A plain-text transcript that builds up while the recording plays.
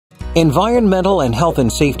Environmental and health and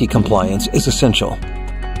safety compliance is essential.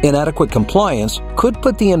 Inadequate compliance could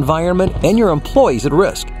put the environment and your employees at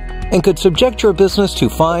risk and could subject your business to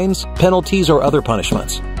fines, penalties, or other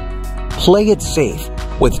punishments. Play it safe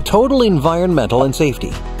with Total Environmental and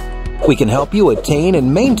Safety. We can help you attain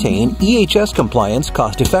and maintain EHS compliance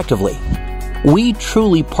cost-effectively. We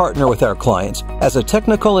truly partner with our clients as a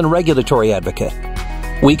technical and regulatory advocate.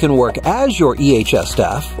 We can work as your EHS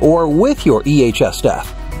staff or with your EHS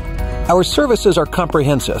staff. Our services are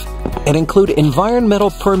comprehensive and include environmental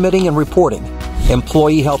permitting and reporting,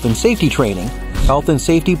 employee health and safety training, health and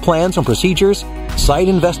safety plans and procedures, site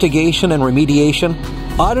investigation and remediation,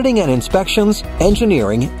 auditing and inspections,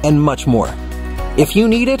 engineering, and much more. If you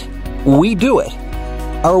need it, we do it.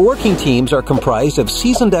 Our working teams are comprised of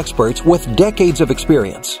seasoned experts with decades of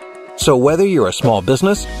experience. So whether you're a small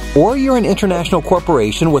business or you're an international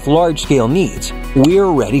corporation with large-scale needs,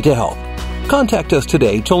 we're ready to help. Contact us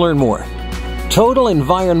today to learn more. Total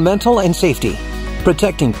Environmental and Safety,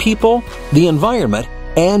 protecting people, the environment,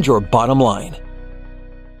 and your bottom line.